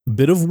A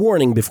bit of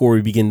warning before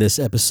we begin this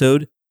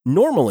episode.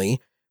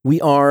 Normally,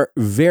 we are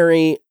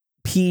very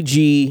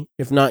PG,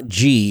 if not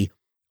G,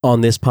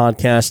 on this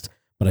podcast,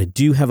 but I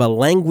do have a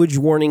language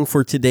warning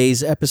for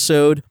today's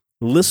episode.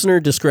 Listener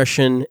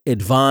discretion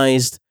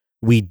advised.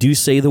 We do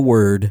say the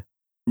word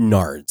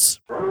nards.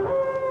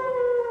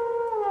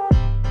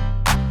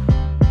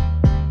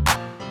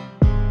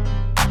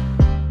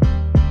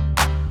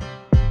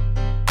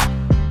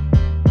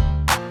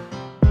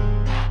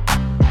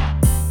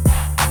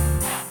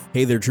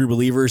 Hey there, true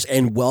believers,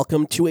 and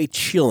welcome to a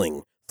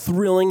chilling,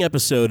 thrilling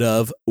episode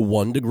of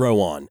One to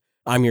Grow On.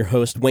 I'm your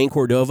host, Wayne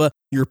Cordova,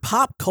 your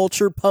pop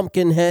culture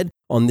pumpkinhead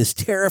on this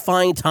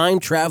terrifying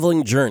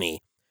time-traveling journey.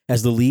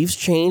 As the leaves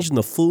change and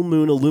the full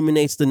moon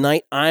illuminates the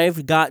night,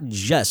 I've got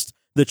just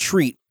the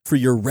treat for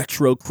your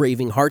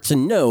retro-craving hearts,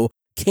 and no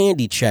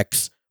candy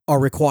checks are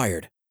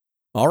required.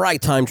 All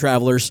right, time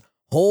travelers,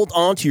 hold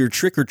on to your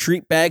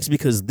trick-or-treat bags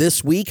because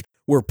this week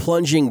we're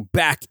plunging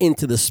back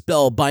into the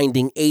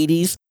spellbinding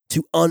 80s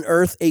to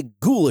unearth a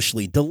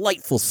ghoulishly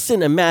delightful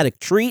cinematic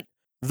treat,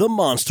 The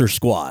Monster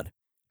Squad.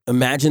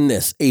 Imagine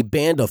this, a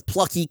band of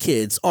plucky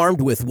kids armed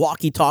with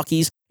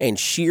walkie-talkies and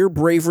sheer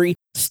bravery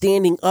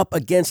standing up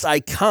against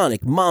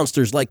iconic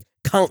monsters like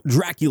Count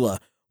Dracula,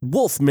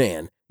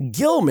 Wolfman,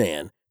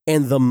 Gillman,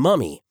 and the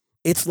Mummy.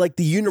 It's like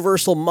the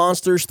Universal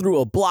Monsters threw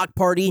a block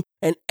party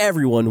and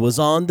everyone was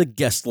on the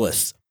guest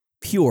list.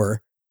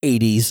 Pure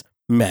 80s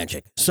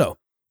magic. So,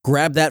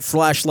 grab that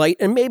flashlight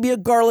and maybe a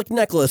garlic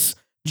necklace,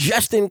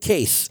 just in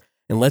case,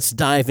 and let's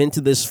dive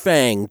into this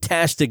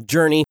fantastic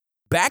journey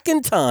back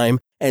in time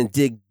and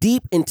dig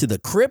deep into the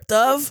crypt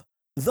of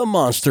The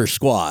Monster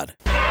Squad.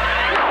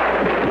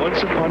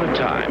 Once upon a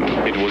time,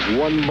 it was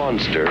one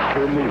monster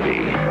per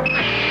movie.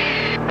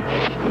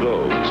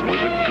 Those were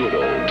the good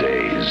old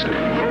days.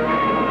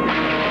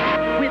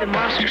 We're the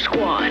Monster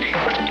Squad.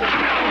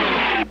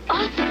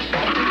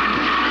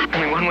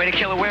 Only one way to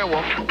kill a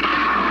werewolf.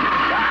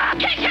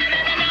 Kick him in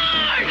the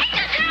nose!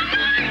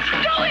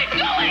 Do it!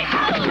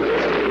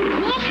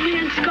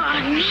 Wolfman's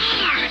got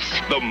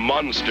nards! The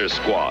Monster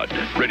Squad,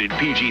 rated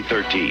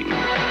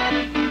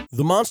PG-13.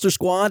 The Monster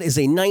Squad is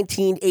a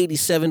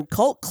 1987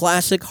 cult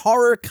classic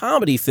horror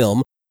comedy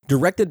film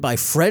directed by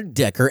Fred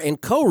Dekker and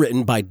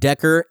co-written by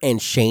Dekker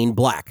and Shane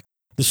Black.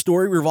 The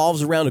story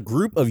revolves around a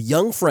group of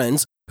young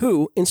friends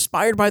who,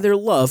 inspired by their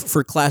love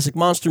for classic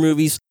monster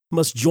movies,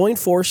 must join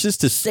forces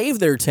to save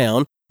their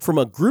town from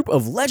a group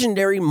of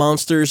legendary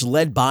monsters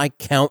led by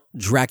Count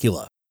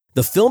Dracula.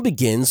 The film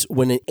begins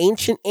when an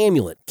ancient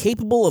amulet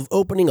capable of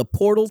opening a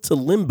portal to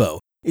Limbo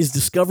is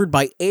discovered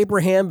by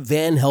Abraham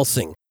Van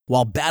Helsing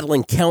while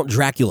battling Count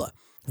Dracula.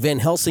 Van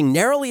Helsing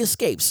narrowly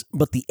escapes,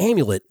 but the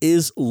amulet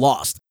is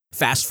lost.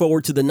 Fast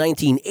forward to the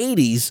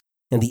 1980s,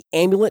 and the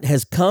amulet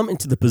has come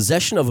into the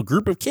possession of a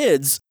group of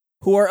kids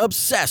who are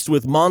obsessed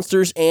with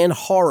monsters and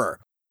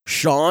horror.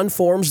 Sean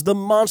forms the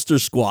Monster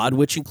Squad,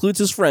 which includes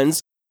his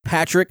friends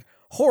Patrick,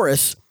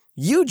 Horace,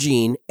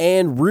 Eugene,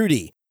 and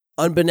Rudy.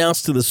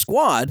 Unbeknownst to the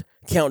squad,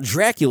 Count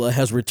Dracula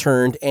has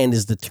returned and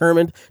is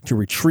determined to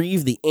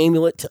retrieve the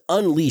amulet to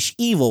unleash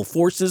evil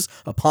forces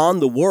upon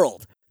the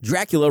world.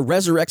 Dracula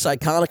resurrects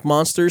iconic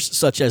monsters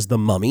such as the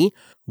Mummy,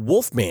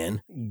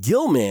 Wolfman,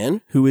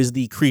 Gillman, who is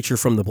the creature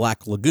from the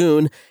Black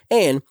Lagoon,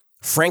 and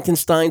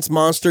Frankenstein's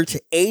monster to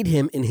aid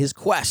him in his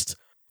quest.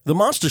 The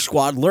Monster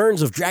Squad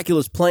learns of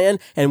Dracula's plan,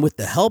 and with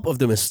the help of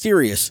the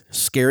mysterious,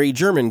 scary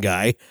German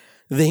guy,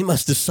 they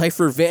must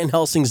decipher Van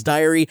Helsing's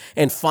diary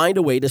and find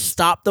a way to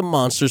stop the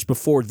monsters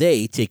before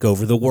they take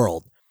over the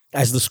world.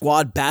 As the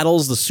squad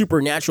battles the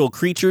supernatural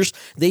creatures,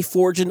 they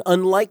forge an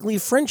unlikely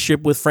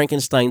friendship with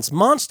Frankenstein's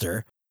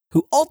monster,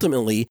 who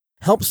ultimately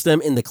helps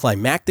them in the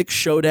climactic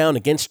showdown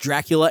against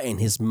Dracula and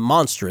his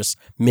monstrous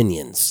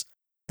minions.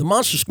 The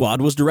Monster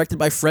Squad was directed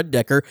by Fred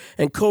Dekker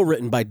and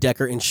co-written by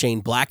Dekker and Shane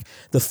Black.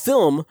 The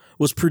film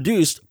was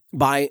produced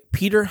by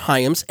Peter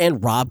Hyams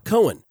and Rob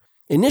Cohen.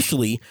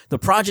 Initially, the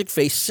project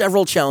faced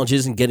several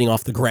challenges in getting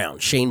off the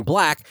ground. Shane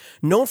Black,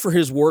 known for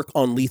his work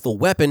on Lethal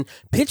Weapon,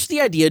 pitched the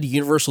idea to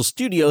Universal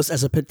Studios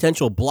as a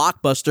potential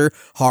blockbuster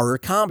horror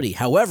comedy.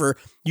 However,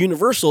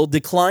 Universal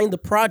declined the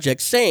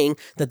project, saying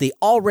that they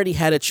already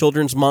had a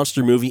children's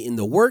monster movie in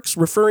the works,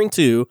 referring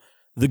to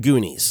The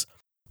Goonies.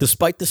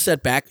 Despite the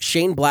setback,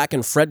 Shane Black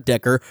and Fred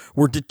Dekker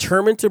were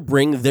determined to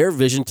bring their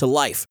vision to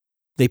life.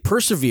 They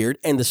persevered,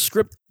 and the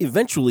script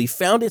eventually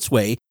found its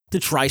way to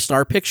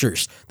TriStar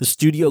Pictures. The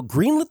studio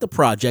greenlit the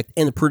project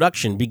and the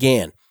production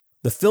began.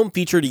 The film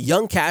featured a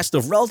young cast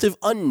of relative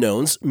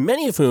unknowns,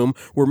 many of whom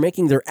were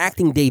making their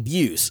acting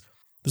debuts.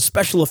 The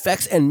special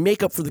effects and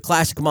makeup for the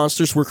classic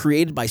monsters were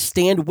created by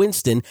Stan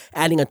Winston,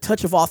 adding a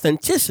touch of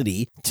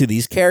authenticity to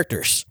these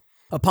characters.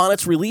 Upon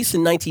its release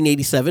in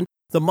 1987,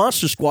 The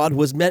Monster Squad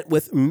was met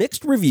with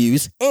mixed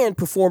reviews and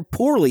performed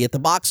poorly at the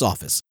box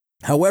office.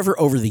 However,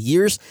 over the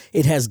years,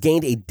 it has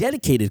gained a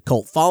dedicated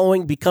cult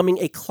following, becoming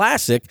a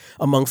classic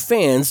among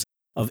fans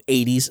of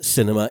 80s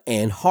cinema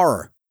and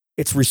horror.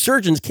 Its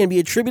resurgence can be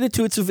attributed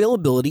to its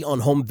availability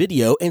on home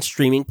video and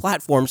streaming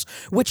platforms,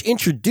 which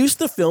introduced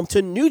the film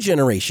to new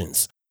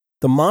generations.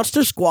 The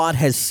Monster Squad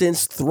has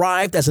since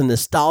thrived as a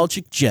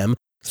nostalgic gem,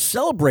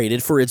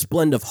 celebrated for its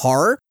blend of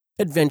horror,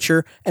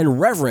 adventure, and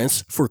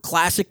reverence for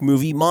classic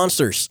movie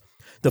monsters.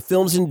 The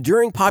film's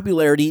enduring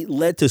popularity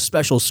led to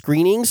special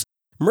screenings,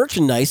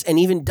 merchandise, and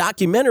even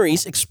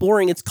documentaries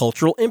exploring its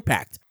cultural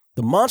impact.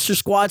 The Monster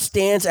Squad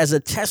stands as a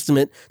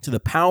testament to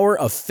the power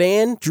of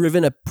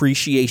fan-driven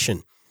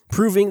appreciation,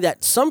 proving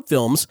that some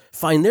films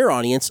find their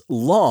audience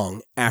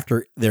long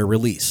after their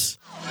release.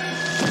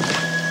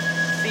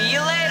 See you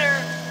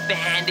later,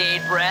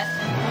 Band-Aid breath.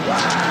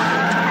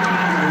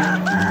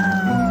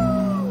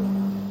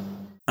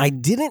 I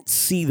didn't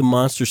see the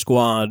Monster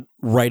Squad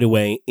right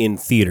away in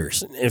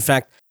theaters. In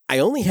fact, I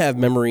only have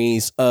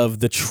memories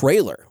of the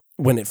trailer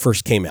when it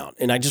first came out.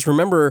 And I just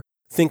remember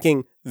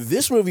thinking,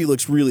 this movie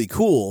looks really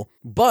cool,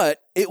 but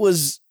it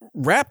was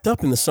wrapped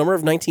up in the summer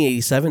of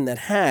 1987 that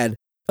had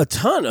a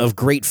ton of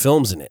great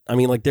films in it. I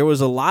mean, like, there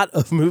was a lot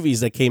of movies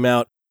that came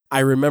out, I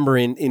remember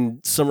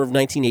in summer of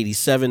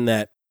 1987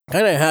 that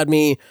kind of had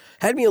me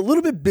a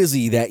little bit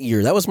busy that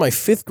year. That was my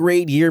fifth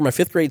grade year, my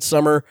fifth grade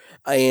summer.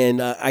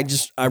 And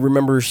I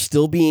remember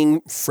still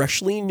being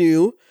freshly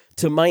new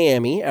to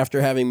Miami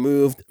after having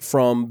moved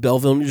from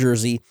Belleville, New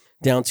Jersey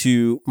down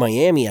to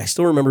Miami. I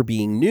still remember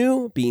being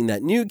new, being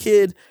that new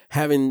kid,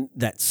 having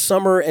that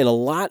summer and a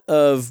lot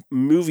of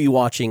movie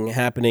watching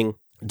happening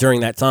during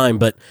that time.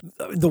 But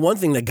the one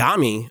thing that got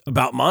me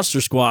about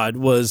Monster Squad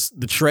was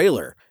the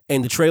trailer,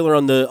 and the trailer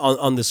on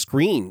the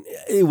screen.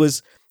 It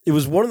was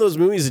one of those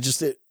movies that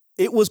just,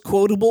 it was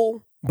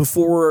quotable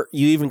before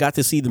you even got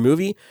to see the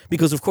movie,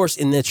 because of course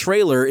in the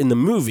trailer, in the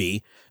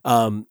movie,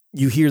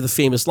 you hear the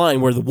famous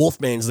line where the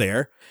Wolfman's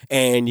there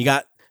and you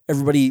got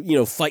everybody,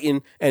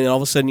 fighting, and then all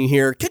of a sudden you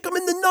hear, kick him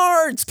in the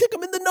nards, kick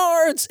him in the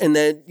nards. And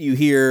then you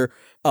hear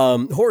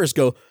Horace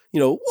go,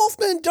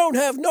 Wolfmen don't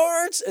have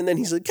nards. And then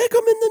he's like, kick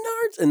him in the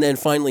nards. And then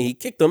finally he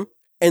kicked them.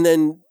 And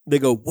then they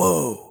go,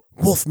 whoa,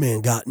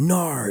 Wolfman got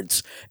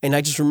nards. And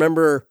I just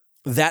remember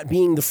that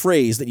being the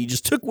phrase that you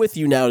just took with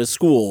you now to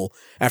school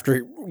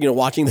after,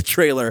 watching the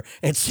trailer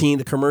and seeing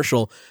the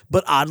commercial.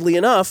 But oddly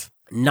enough,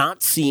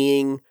 not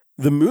seeing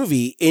the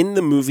movie in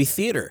the movie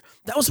theater.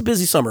 That was a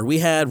busy summer. We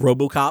had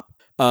RoboCop.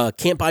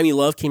 Can't Buy Me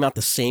Love came out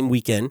the same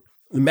weekend.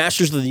 The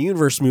Masters of the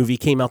Universe movie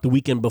came out the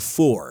weekend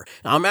before.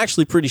 Now, I'm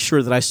actually pretty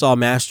sure that I saw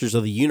Masters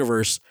of the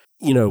Universe,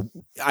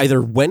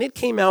 either when it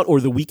came out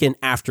or the weekend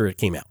after it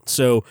came out.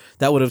 So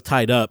that would have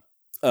tied up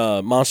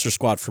Monster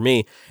Squad for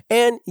me.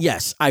 And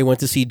yes, I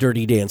went to see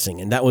Dirty Dancing,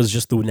 and that was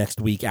just the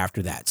next week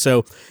after that.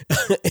 So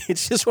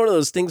it's just one of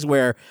those things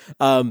where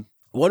one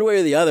way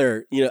or the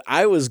other,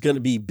 I was going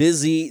to be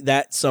busy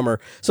that summer.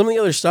 Some of the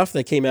other stuff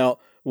that came out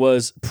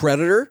was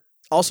Predator.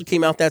 Also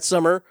came out that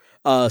summer.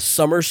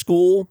 Summer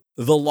School,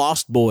 The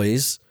Lost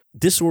Boys,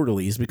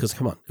 Disorderlies, because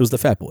come on, it was the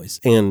Fat Boys.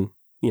 And,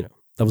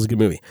 that was a good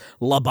movie.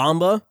 La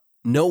Bamba,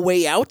 No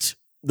Way Out,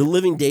 The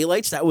Living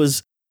Daylights. That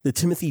was the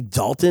Timothy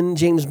Dalton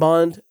James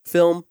Bond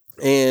film.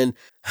 And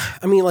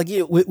I mean,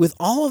 with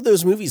all of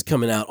those movies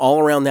coming out all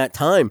around that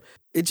time,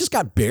 it just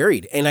got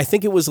buried. And I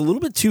think it was a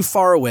little bit too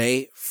far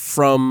away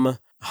from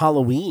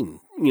Halloween,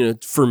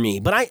 for me.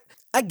 But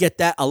I get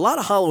that. A lot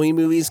of Halloween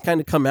movies kind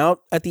of come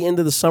out at the end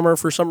of the summer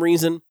for some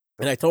reason,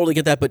 and I totally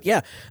get that. But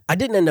yeah, I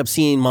didn't end up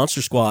seeing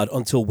Monster Squad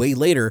until way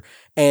later,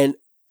 and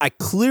I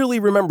clearly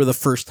remember the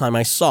first time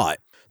I saw it.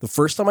 The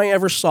first time I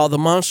ever saw the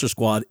Monster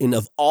Squad, in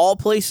of all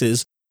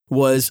places,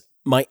 was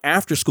my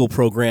after-school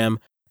program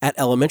at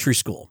elementary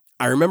school.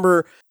 I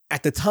remember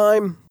at the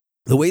time,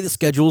 the way the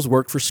schedules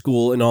worked for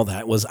school and all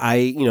that was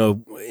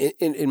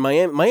in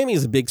Miami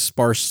is a big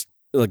sparse,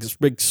 like this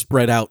big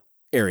spread out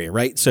area,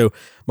 right? So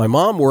my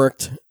mom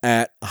worked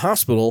at a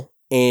hospital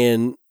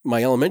and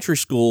my elementary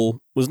school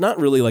was not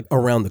really like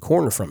around the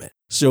corner from it.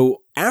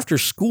 So after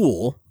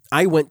school,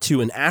 I went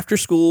to an after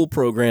school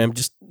program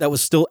just that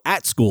was still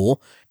at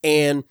school,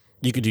 and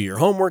you could do your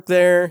homework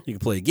there. You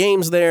could play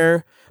games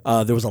there.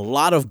 There was a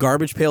lot of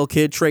garbage pail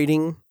kid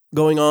trading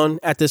going on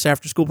at this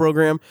after school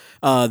program.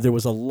 There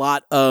was a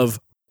lot of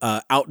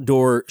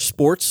outdoor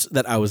sports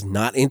that I was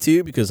not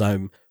into because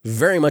I'm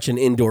very much an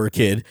indoor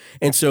kid.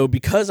 And so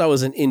because I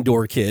was an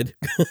indoor kid,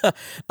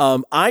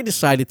 I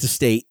decided to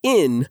stay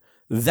in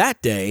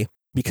that day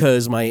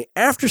because my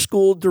after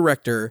school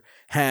director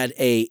had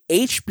a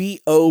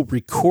HBO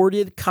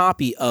recorded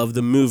copy of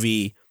the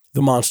movie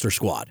The Monster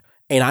Squad.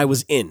 And I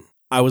was in.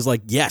 I was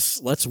like, yes,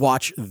 let's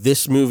watch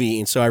this movie.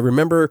 And so I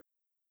remember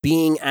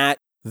being at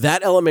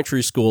that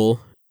elementary school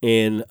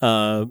in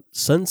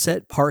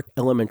Sunset Park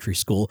Elementary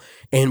School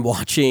and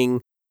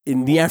watching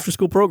in the after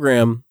school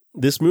program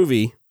this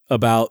movie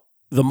about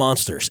the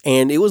monsters.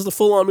 And it was the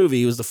full-on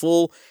movie. It was the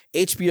full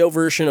HBO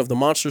version of the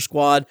Monster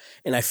Squad.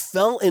 And I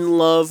fell in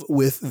love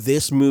with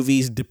this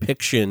movie's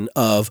depiction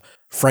of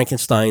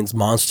Frankenstein's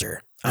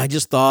monster. I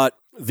just thought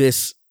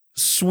this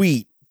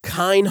sweet,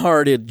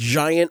 kind-hearted,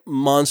 giant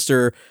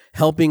monster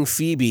helping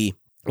Phoebe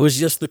was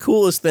just the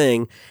coolest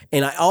thing.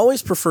 And I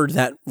always preferred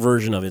that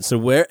version of it.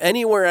 So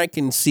anywhere I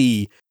can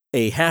see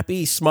a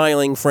happy,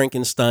 smiling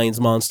Frankenstein's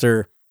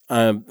monster,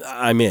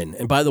 I'm in.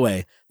 And by the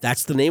way,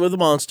 that's the name of the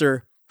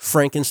monster,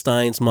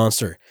 Frankenstein's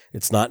monster.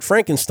 It's not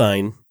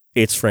Frankenstein,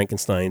 it's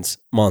Frankenstein's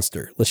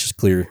monster. Let's just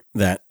clear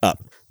that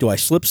up. Do I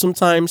slip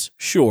sometimes?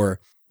 Sure.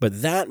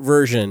 But that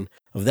version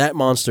of that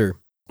monster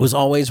was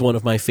always one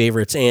of my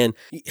favorites. And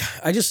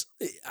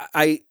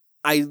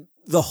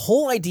the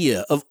whole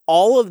idea of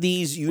all of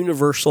these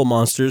Universal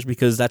monsters,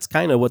 because that's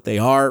kind of what they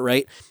are,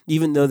 right?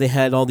 Even though they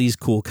had all these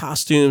cool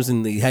costumes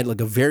and they had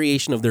like a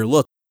variation of their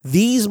look,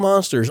 these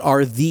monsters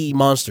are the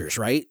monsters,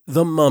 right?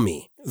 The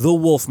Mummy, the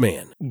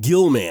Wolfman,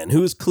 Gillman,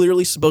 who is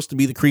clearly supposed to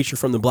be the creature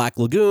from the Black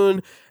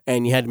Lagoon,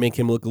 and you had to make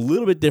him look a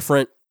little bit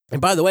different. And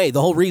by the way,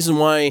 the whole reason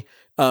why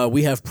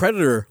we have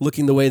Predator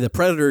looking the way the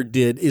Predator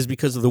did is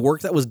because of the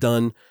work that was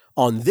done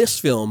on this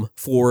film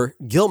for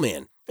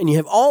Gillman. And you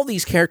have all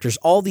these characters,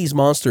 all these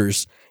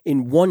monsters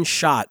in one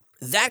shot.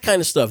 That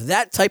kind of stuff,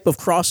 that type of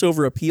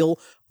crossover appeal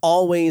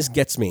always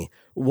gets me.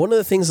 One of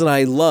the things that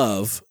I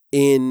love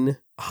in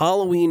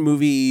Halloween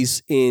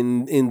movies,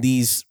 in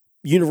these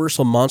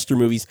Universal monster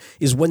movies,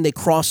 is when they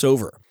cross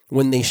over,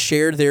 when they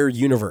share their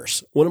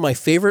universe. One of my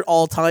favorite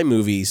all-time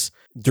movies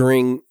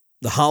during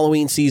the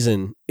Halloween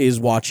season is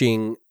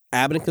watching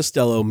Abbott and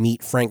Costello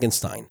meet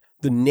Frankenstein.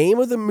 The name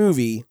of the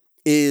movie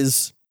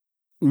is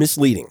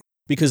misleading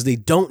because they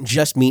don't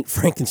just meet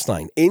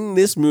Frankenstein. In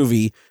this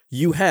movie,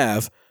 you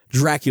have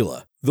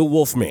Dracula, the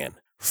Wolfman,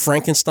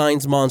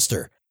 Frankenstein's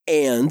monster,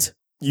 and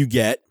you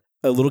get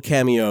a little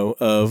cameo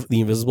of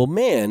the Invisible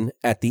Man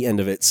at the end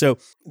of it. So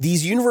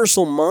these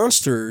Universal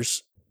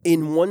monsters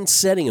in one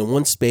setting, in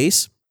one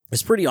space,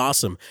 is pretty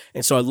awesome.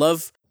 And so I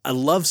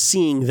love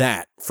seeing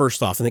that,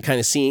 first off, and then kind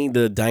of seeing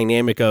the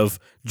dynamic of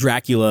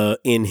Dracula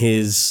in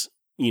his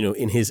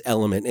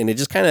element. And it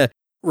just kind of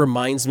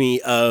reminds me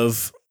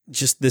of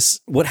just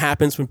this, what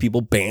happens when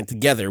people band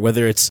together,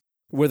 whether it's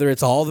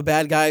all the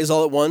bad guys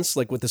all at once,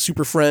 like with the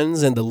Super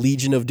Friends and the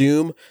Legion of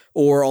Doom,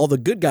 or all the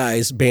good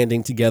guys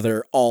banding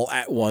together all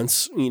at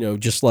once,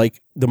 just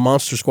like the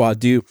Monster Squad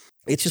do.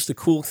 It's just a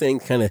cool thing,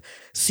 kind of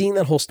seeing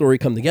that whole story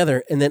come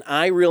together. And then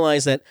I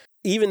realized that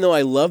even though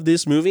I love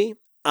this movie,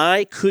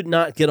 I could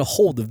not get a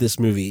hold of this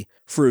movie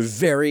for a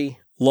very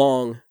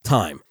long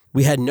time.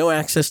 We had no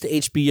access to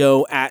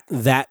HBO at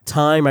that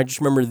time. I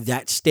just remember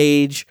that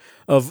stage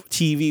of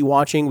TV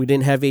watching. We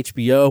didn't have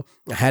HBO.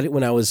 I had it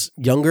when I was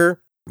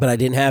younger, but I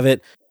didn't have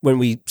it when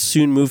we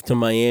soon moved to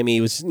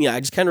Miami. I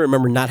just kind of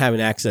remember not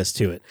having access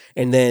to it.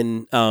 And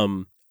then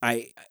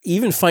I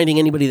even finding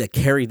anybody that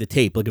carried the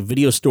tape, like a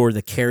video store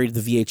that carried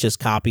the VHS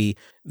copy,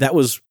 that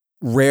was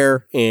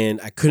rare, and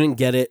I couldn't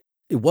get it.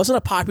 It wasn't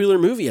a popular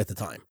movie at the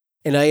time.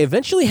 And I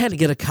eventually had to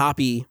get a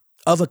copy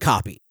of a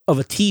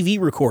TV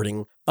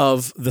recording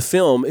of the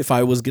film if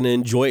I was going to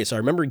enjoy it. So I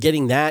remember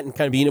getting that and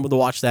kind of being able to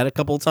watch that a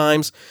couple of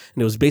times.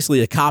 And it was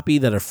basically a copy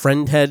that a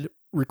friend had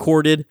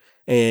recorded.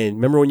 And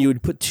remember when you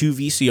would put two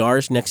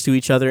VCRs next to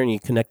each other and you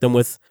connect them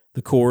with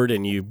the cord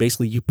and you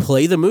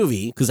play the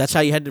movie, because that's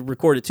how you had to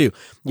record it too.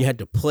 You had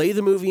to play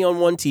the movie on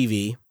one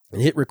TV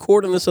and hit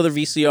record on this other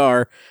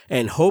VCR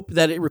and hope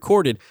that it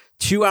recorded.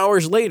 2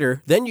 hours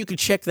later, then you could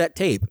check that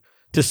tape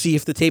to see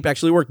if the tape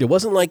actually worked. It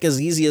wasn't like as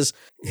easy as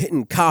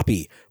hitting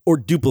copy or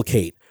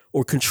duplicate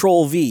or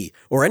Control V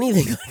or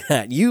anything like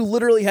that. You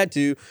literally had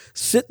to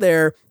sit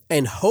there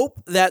and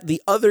hope that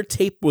the other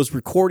tape was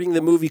recording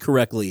the movie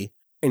correctly,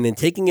 and then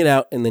taking it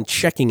out and then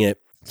checking it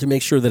to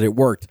make sure that it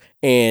worked.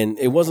 And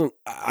it wasn't,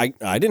 I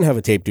didn't have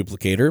a tape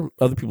duplicator.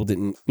 Other people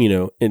didn't,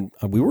 and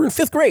we were in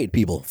fifth grade.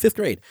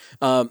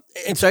 And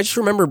so I just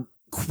remember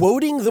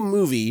quoting the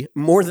movie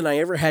more than I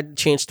ever had a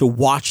chance to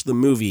watch the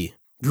movie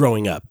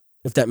growing up,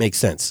 if that makes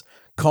sense.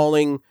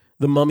 Calling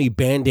the Mummy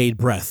Band-Aid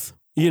breath,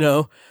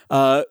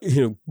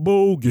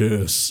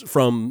 bogus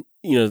from,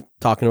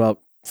 talking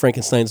about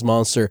Frankenstein's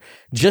monster.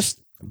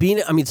 Just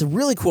being, it's a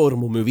really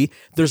quotable movie.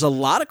 There's a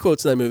lot of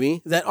quotes in that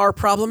movie that are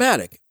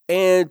problematic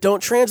and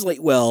don't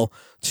translate well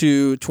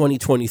to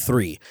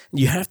 2023.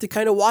 You have to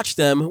kind of watch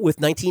them with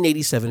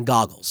 1987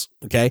 goggles,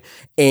 okay?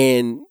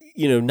 And,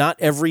 not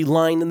every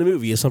line in the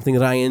movie is something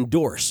that I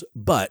endorse.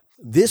 But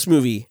this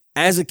movie,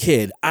 as a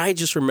kid, I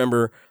just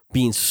remember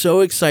being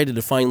so excited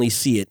to finally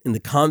see it in the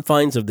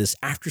confines of this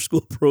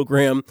after-school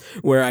program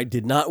where I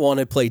did not want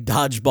to play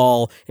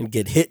dodgeball and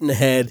get hit in the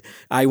head.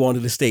 I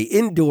wanted to stay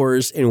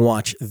indoors and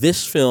watch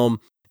this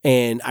film,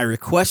 and I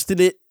requested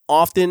it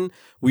often.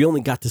 We only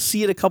got to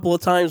see it a couple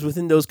of times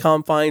within those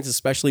confines,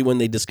 especially when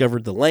they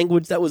discovered the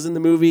language that was in the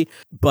movie.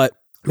 But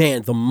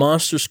man, the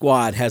Monster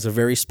Squad has a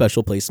very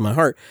special place in my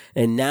heart.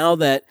 And now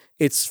that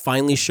it's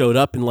finally showed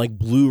up in like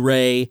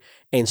Blu-ray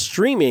and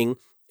streaming,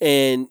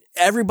 and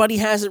everybody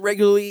has it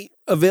regularly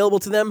available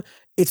to them,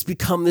 it's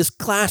become this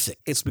classic.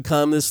 It's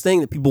become this thing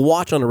that people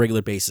watch on a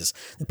regular basis,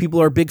 that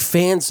people are big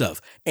fans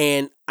of.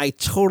 And I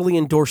totally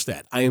endorse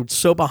that. I am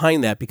so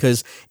behind that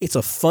because it's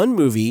a fun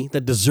movie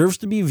that deserves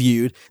to be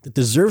viewed, that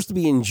deserves to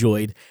be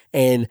enjoyed.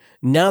 And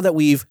now that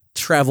we've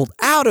traveled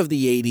out of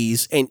the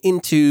 80s and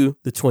into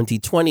the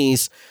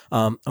 2020s,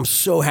 I'm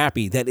so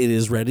happy that it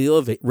is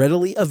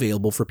readily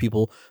available for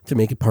people to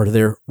make it part of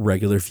their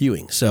regular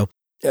viewing. So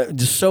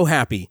just so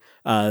happy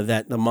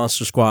that the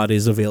Monster Squad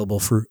is available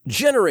for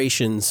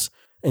generations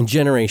and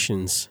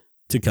generations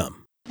to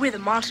come. We're the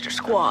Monster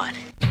Squad.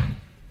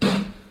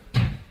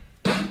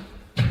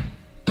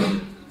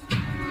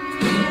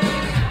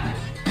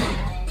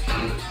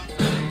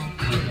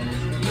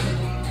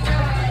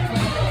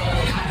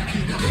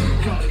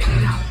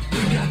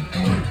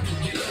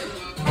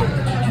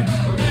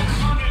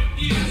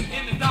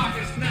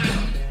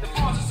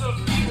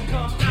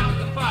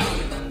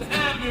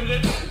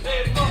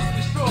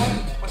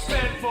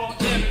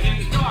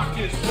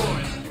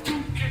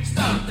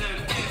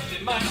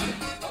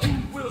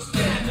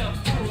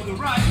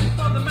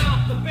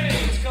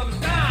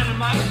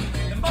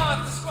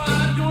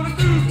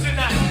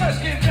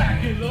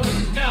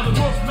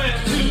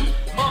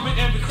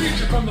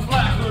 From the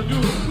Black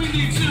Lagoon, we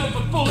need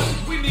silver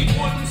bullets, we need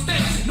wooden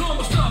stakes.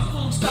 Normal stuff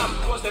won't stop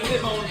because they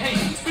live on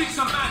hate. Speak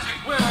some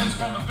magic words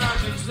from a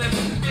virgin's lips.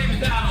 Baby,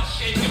 that'll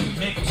shake him,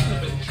 make him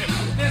slip and trip.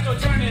 There's no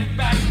turning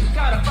back,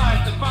 gotta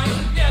fight the fight.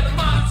 Yeah, the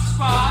Monster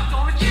Squad,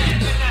 gonna get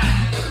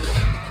tonight.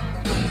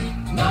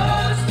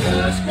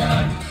 Monster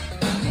Squad,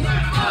 we're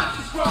the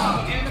Monster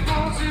Squad. And the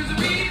forces of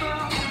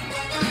evil,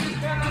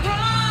 and the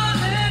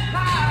running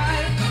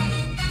high.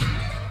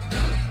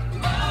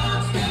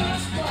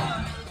 Monster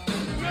Squad.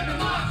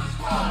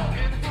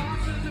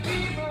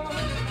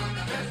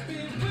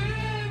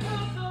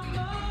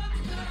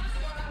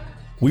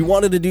 We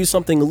wanted to do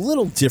something a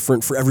little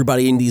different for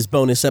everybody in these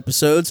bonus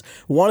episodes.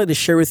 Wanted to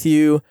share with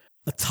you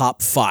a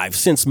top 5,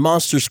 since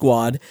Monster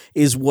Squad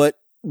is what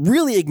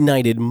really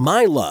ignited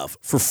my love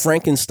for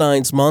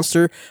Frankenstein's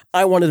monster.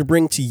 I wanted to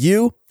bring to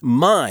you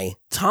my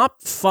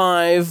top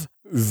 5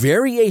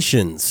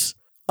 variations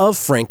of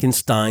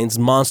Frankenstein's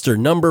monster.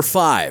 Number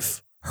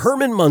 5,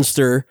 Herman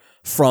Munster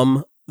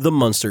from The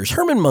Munsters.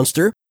 Herman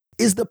Munster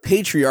is the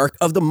patriarch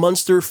of the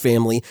Munster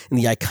family in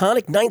the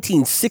iconic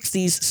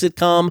 1960s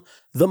sitcom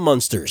The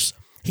Munsters.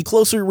 He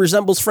closely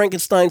resembles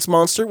Frankenstein's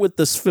monster with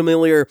this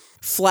familiar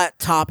flat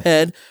top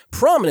head,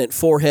 prominent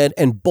forehead,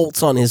 and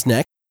bolts on his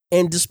neck.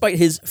 And despite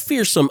his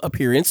fearsome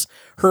appearance,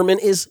 Herman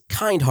is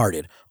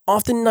kind-hearted,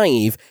 often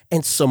naive,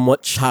 and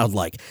somewhat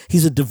childlike.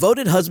 He's a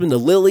devoted husband to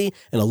Lily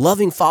and a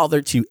loving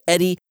father to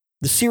Eddie.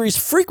 The series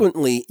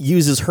frequently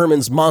uses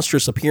Herman's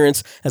monstrous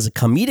appearance as a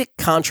comedic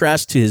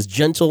contrast to his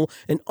gentle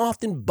and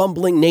often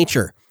bumbling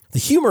nature. The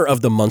humor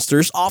of the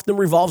Munsters often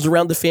revolves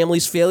around the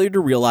family's failure to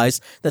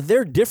realize that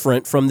they're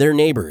different from their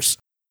neighbors,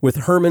 with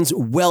Herman's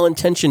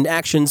well-intentioned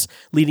actions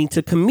leading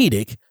to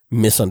comedic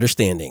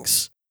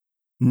misunderstandings.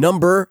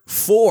 Number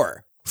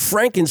 4,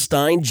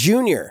 Frankenstein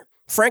Jr.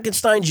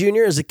 Frankenstein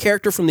Jr. is a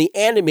character from the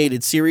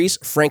animated series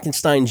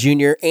Frankenstein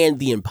Jr. and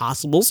the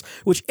Impossibles,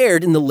 which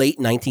aired in the late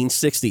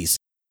 1960s.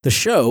 The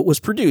show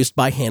was produced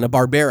by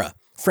Hanna-Barbera.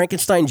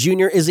 Frankenstein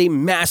Jr. is a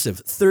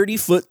massive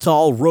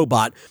 30-foot-tall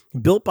robot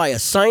built by a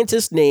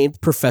scientist named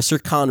Professor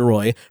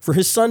Conroy for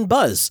his son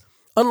Buzz.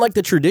 Unlike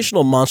the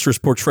traditional monstrous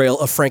portrayal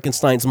of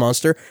Frankenstein's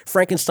monster,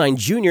 Frankenstein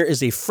Jr.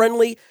 is a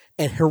friendly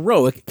and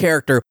heroic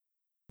character.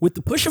 With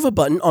the push of a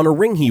button on a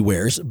ring he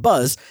wears,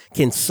 Buzz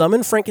can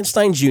summon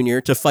Frankenstein Jr.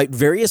 to fight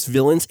various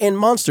villains and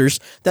monsters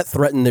that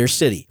threaten their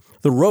city.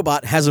 The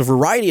robot has a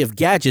variety of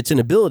gadgets and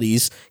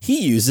abilities he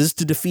uses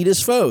to defeat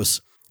his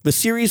foes. The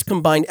series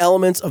combined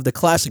elements of the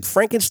classic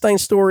Frankenstein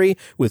story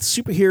with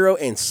superhero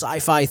and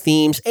sci-fi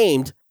themes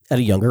aimed at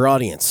a younger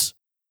audience.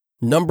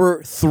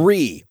 Number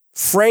 3,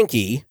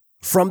 Frankie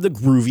from the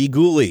Groovy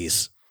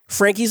Ghoulies.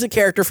 Frankie's a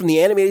character from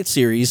the animated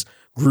series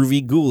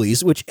Groovy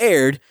Ghoulies, which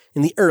aired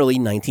in the early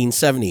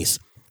 1970s.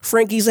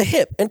 Frankie's a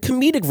hip and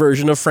comedic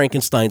version of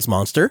Frankenstein's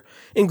monster.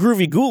 In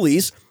Groovy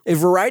Ghoulies, a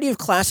variety of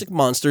classic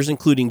monsters,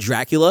 including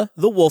Dracula,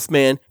 the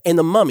Wolfman, and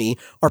the Mummy,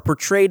 are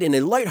portrayed in a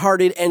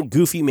lighthearted and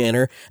goofy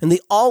manner, and they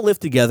all live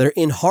together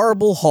in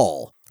Horrible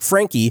Hall.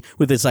 Frankie,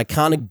 with his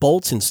iconic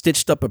bolts and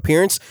stitched-up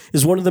appearance,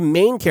 is one of the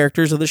main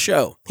characters of the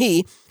show.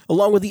 He,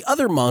 along with the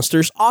other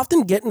monsters,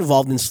 often get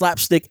involved in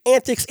slapstick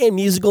antics and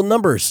musical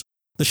numbers.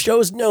 The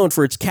show is known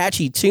for its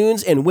catchy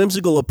tunes and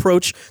whimsical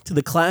approach to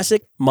the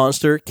classic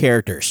monster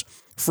characters.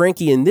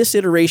 Frankie in this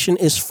iteration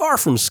is far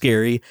from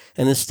scary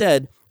and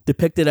instead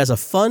depicted as a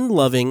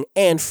fun-loving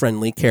and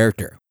friendly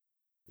character.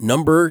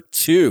 Number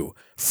 2,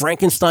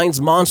 Frankenstein's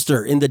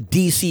monster in the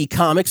DC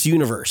Comics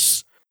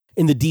universe.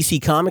 In the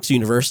DC Comics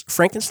universe,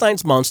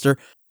 Frankenstein's monster,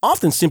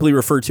 often simply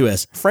referred to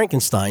as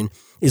Frankenstein,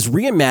 is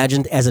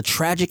reimagined as a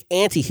tragic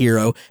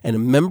anti-hero and a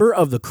member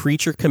of the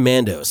Creature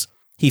Commandos.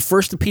 He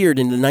first appeared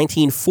in the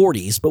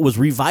 1940s, but was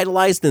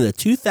revitalized in the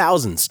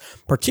 2000s,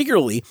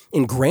 particularly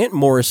in Grant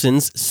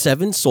Morrison's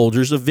 7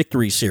 Soldiers of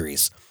Victory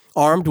series.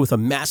 Armed with a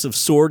massive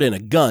sword and a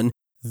gun,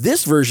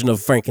 this version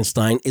of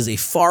Frankenstein is a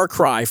far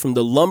cry from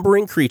the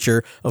lumbering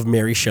creature of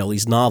Mary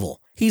Shelley's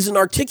novel. He's an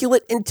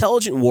articulate,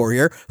 intelligent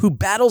warrior who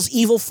battles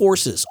evil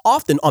forces,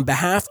 often on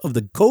behalf of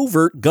the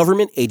covert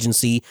government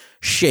agency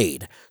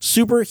SHADE,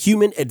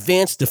 Superhuman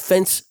Advanced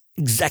Defense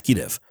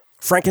Executive.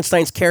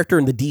 Frankenstein's character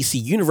in the DC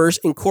Universe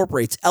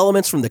incorporates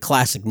elements from the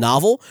classic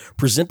novel,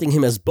 presenting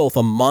him as both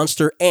a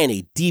monster and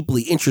a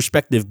deeply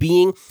introspective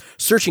being,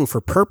 searching for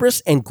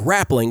purpose and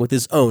grappling with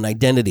his own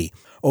identity.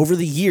 Over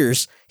the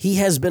years, he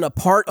has been a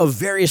part of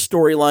various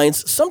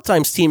storylines,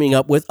 sometimes teaming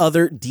up with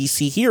other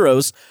DC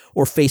heroes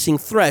or facing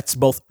threats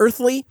both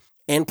earthly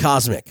and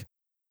cosmic.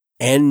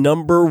 And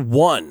number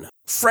 1,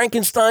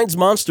 Frankenstein's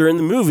monster in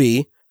the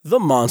movie, The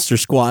Monster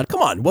Squad.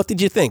 Come on, what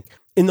did you think?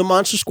 In The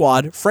Monster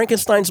Squad,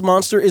 Frankenstein's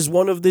monster is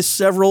one of the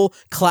several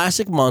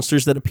classic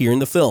monsters that appear in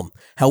the film.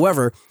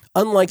 However,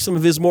 unlike some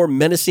of his more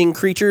menacing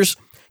creatures,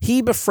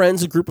 he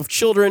befriends a group of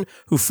children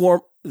who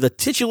form the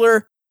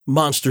titular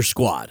Monster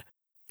Squad.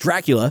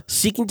 Dracula,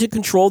 seeking to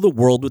control the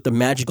world with the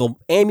magical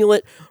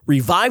amulet,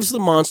 revives the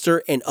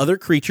monster and other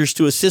creatures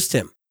to assist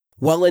him.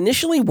 While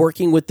initially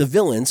working with the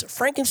villains,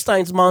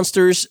 Frankenstein's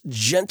monster's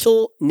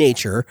gentle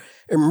nature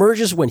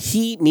emerges when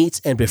he meets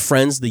and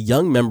befriends the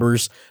young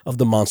members of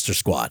the Monster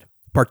Squad,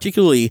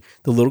 particularly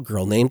the little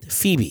girl named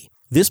Phoebe.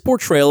 This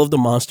portrayal of the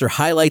monster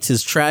highlights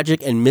his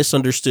tragic and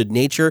misunderstood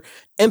nature,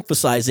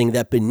 emphasizing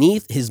that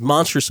beneath his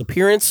monstrous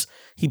appearance,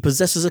 he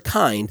possesses a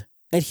kind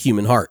and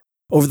human heart.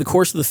 Over the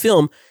course of the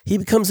film, he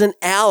becomes an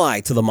ally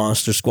to the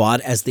Monster Squad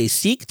as they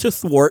seek to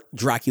thwart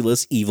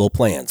Dracula's evil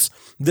plans.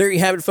 There you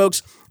have it,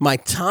 folks. My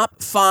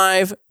top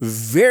 5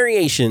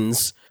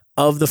 variations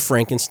of the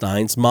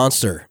Frankenstein's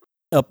monster.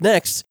 Up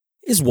next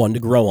is one to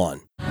grow on.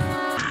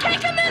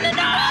 Kick him in the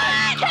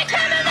north! Kick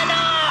him in the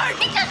north!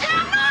 He doesn't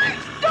have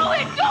north! Do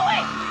it! Do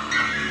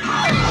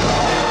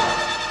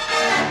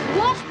it!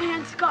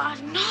 Wolfman's got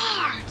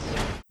nards!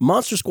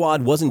 Monster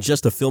Squad wasn't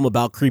just a film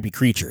about creepy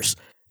creatures.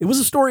 It was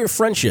a story of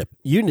friendship,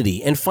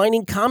 unity, and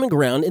finding common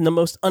ground in the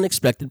most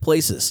unexpected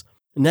places.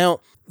 Now,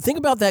 think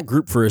about that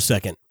group for a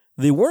second.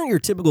 They weren't your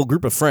typical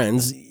group of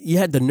friends. You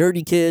had the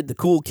nerdy kid, the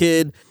cool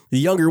kid, the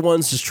younger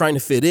ones just trying to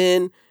fit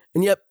in,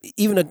 and yep,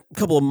 even a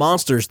couple of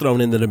monsters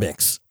thrown into the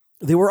mix.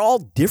 They were all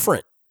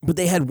different, but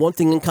they had one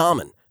thing in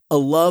common: a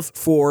love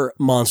for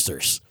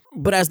monsters.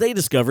 But as they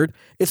discovered,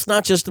 it's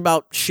not just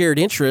about shared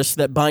interests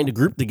that bind a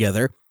group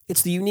together.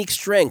 It's the unique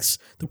strengths,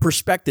 the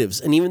perspectives,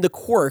 and even the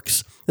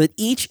quirks that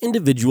each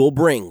individual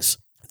brings.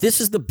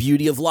 This is the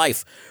beauty of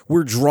life.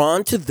 We're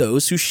drawn to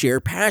those who share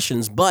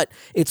passions, but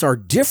it's our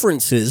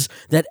differences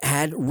that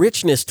add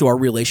richness to our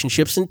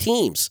relationships and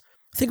teams.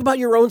 Think about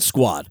your own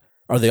squad.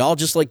 Are they all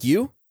just like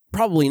you?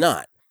 Probably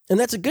not. And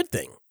that's a good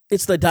thing.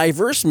 It's the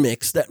diverse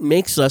mix that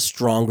makes us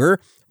stronger,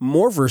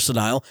 more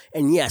versatile,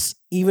 and yes,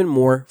 even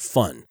more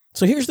fun.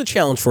 So here's the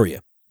challenge for you.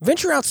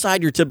 Venture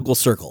outside your typical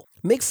circle.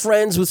 Make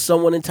friends with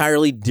someone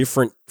entirely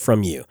different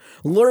from you.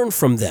 Learn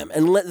from them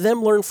and let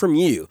them learn from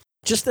you.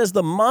 Just as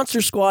the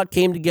Monster Squad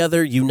came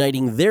together,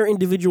 uniting their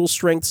individual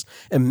strengths,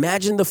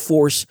 imagine the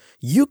force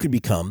you could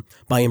become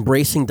by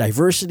embracing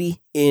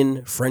diversity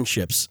in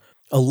friendships.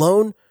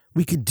 Alone,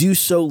 we could do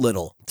so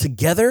little.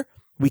 Together,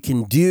 we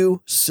can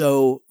do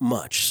so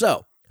much.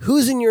 So,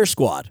 who's in your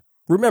squad?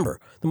 Remember,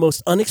 the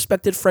most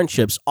unexpected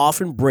friendships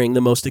often bring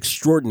the most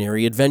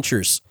extraordinary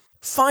adventures.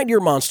 Find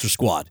your Monster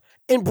Squad.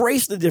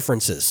 Embrace the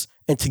differences,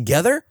 and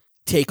together,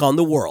 take on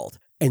the world.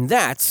 And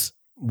that's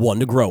one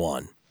to grow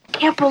on.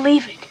 Can't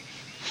believe it.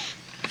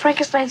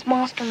 Frankenstein's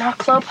monster in our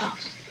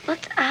clubhouse.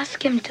 Let's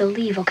ask him to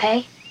leave,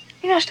 okay?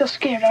 You're not still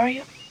scared, are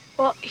you?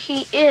 Well,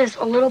 he is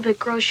a little bit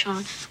gross,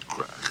 Sean.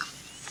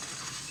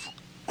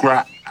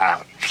 Grabs.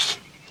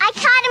 I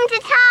taught him to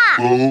talk.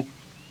 Oh,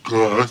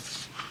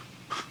 Gus.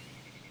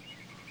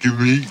 Give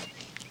me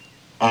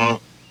a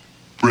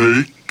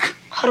break.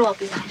 Huddle up,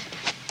 you guys.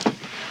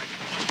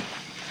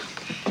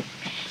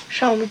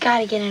 Sean, we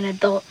gotta get an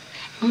adult.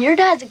 And your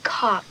dad's a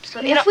cop,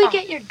 so if we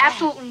get your dad...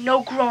 Absolutely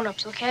no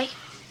grown-ups, okay?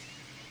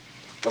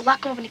 We'll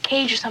lock him up in a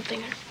cage or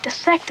something, or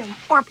dissect him.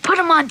 Or put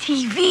him on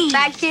TV.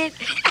 Bad kid.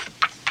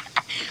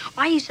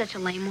 Why are you such a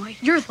lameoid?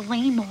 You're the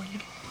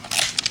lameoid.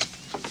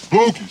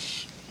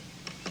 Focus.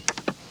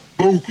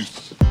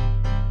 Focus.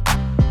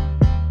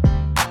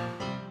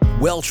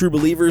 Well, true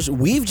believers,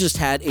 we've just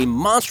had a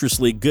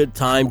monstrously good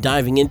time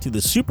diving into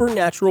the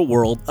supernatural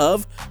world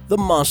of the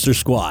Monster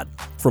Squad.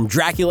 From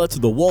Dracula to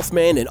the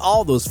Wolfman and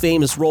all those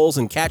famous roles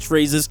and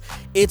catchphrases,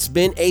 it's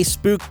been a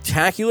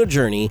spooktacular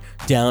journey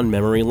down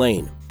memory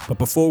lane. But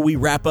before we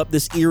wrap up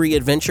this eerie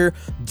adventure,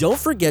 don't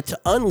forget to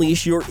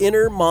unleash your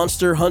inner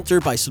monster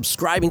hunter by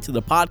subscribing to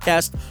the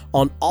podcast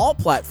on all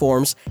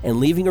platforms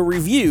and leaving a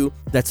review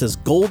that's as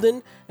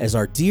golden as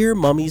our dear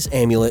mummy's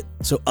amulet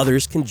so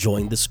others can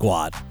join the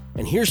squad.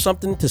 And here's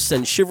something to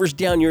send shivers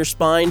down your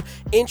spine,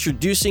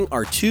 introducing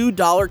our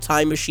 $2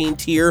 Time Machine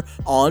tier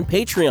on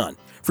Patreon.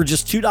 For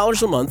just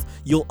 $2 a month,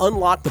 you'll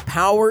unlock the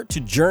power to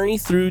journey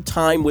through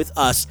time with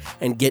us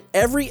and get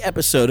every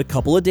episode a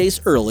couple of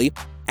days early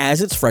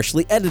as it's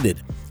freshly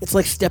edited. It's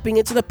like stepping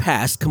into the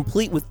past,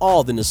 complete with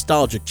all the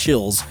nostalgic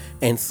chills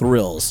and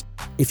thrills.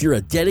 If you're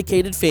a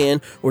dedicated fan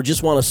or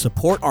just want to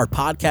support our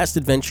podcast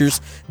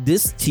adventures,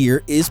 this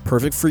tier is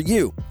perfect for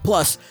you.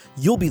 Plus,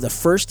 you'll be the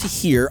first to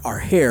hear our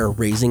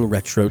hair-raising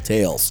retro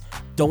tales.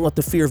 Don't let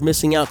the fear of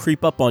missing out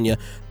creep up on you.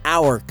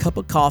 Our cup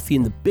of coffee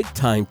in the big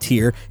time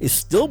tier is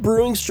still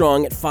brewing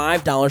strong at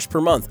 $5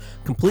 per month,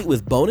 complete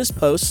with bonus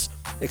posts,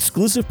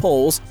 exclusive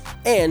polls,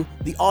 and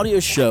the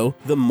audio show,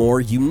 The More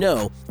You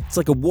Know. It's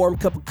like a warm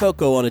cup of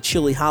cocoa on a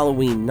chilly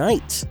Halloween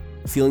night.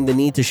 Feeling the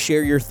need to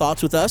share your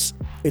thoughts with us?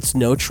 It's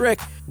no trick.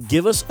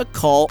 Give us a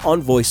call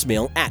on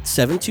voicemail at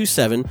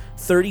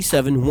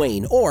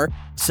 727-37-WAYNE or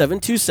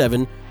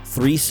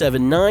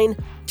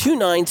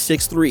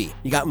 727-379-2963.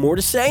 You got more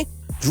to say?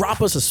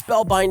 Drop us a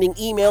spellbinding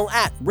email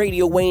at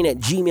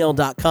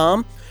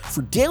radiowayne@gmail.com.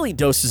 For daily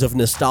doses of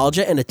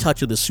nostalgia and a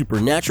touch of the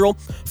supernatural,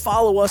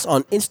 follow us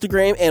on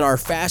Instagram and our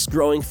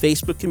fast-growing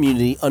Facebook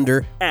community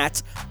under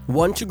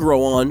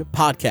 @OneToGrowOn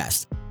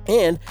Podcast.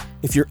 And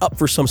if you're up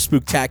for some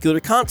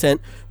spooktacular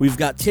content, we've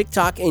got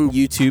TikTok and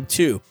YouTube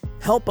too.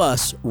 Help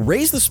us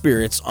raise the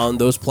spirits on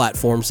those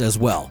platforms as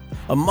well.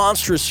 A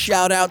monstrous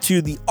shout out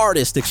to the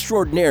artist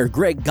extraordinaire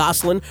Greg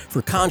Goslin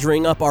for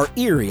conjuring up our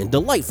eerie and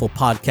delightful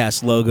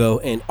podcast logo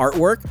and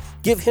artwork.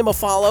 Give him a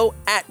follow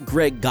at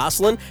Greg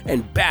Goslin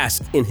and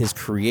bask in his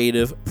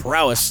creative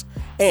prowess.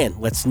 And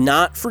let's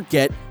not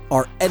forget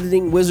our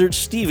editing wizard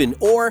Steven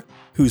Orr,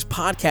 whose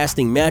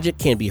podcasting magic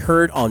can be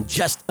heard on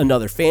Just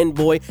Another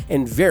Fanboy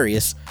and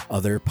various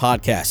other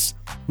podcasts.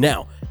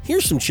 Now,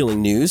 here's some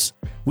chilling news.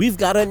 We've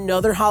got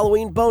another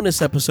Halloween bonus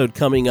episode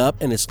coming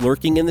up, and it's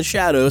lurking in the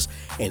shadows,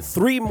 and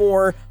 3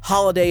 more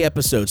holiday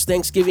episodes,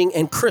 Thanksgiving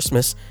and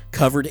Christmas,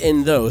 covered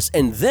in those.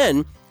 And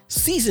then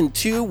Season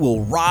 2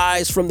 will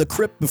rise from the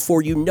crypt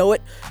before you know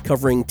it,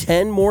 covering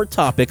 10 more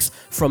topics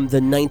from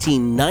the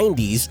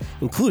 1990s,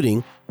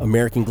 including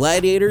American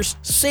Gladiators,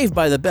 Saved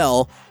by the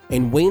Bell,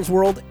 and Wayne's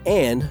World,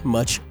 and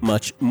much,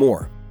 much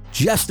more.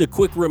 Just a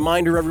quick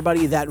reminder,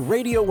 everybody, that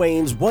Radio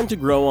Wayne's One to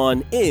Grow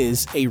On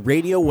is a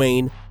Radio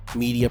Wayne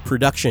media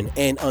production.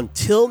 And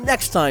until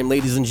next time,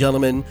 ladies and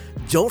gentlemen,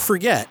 don't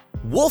forget,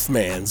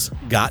 Wolfman's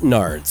got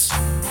nards.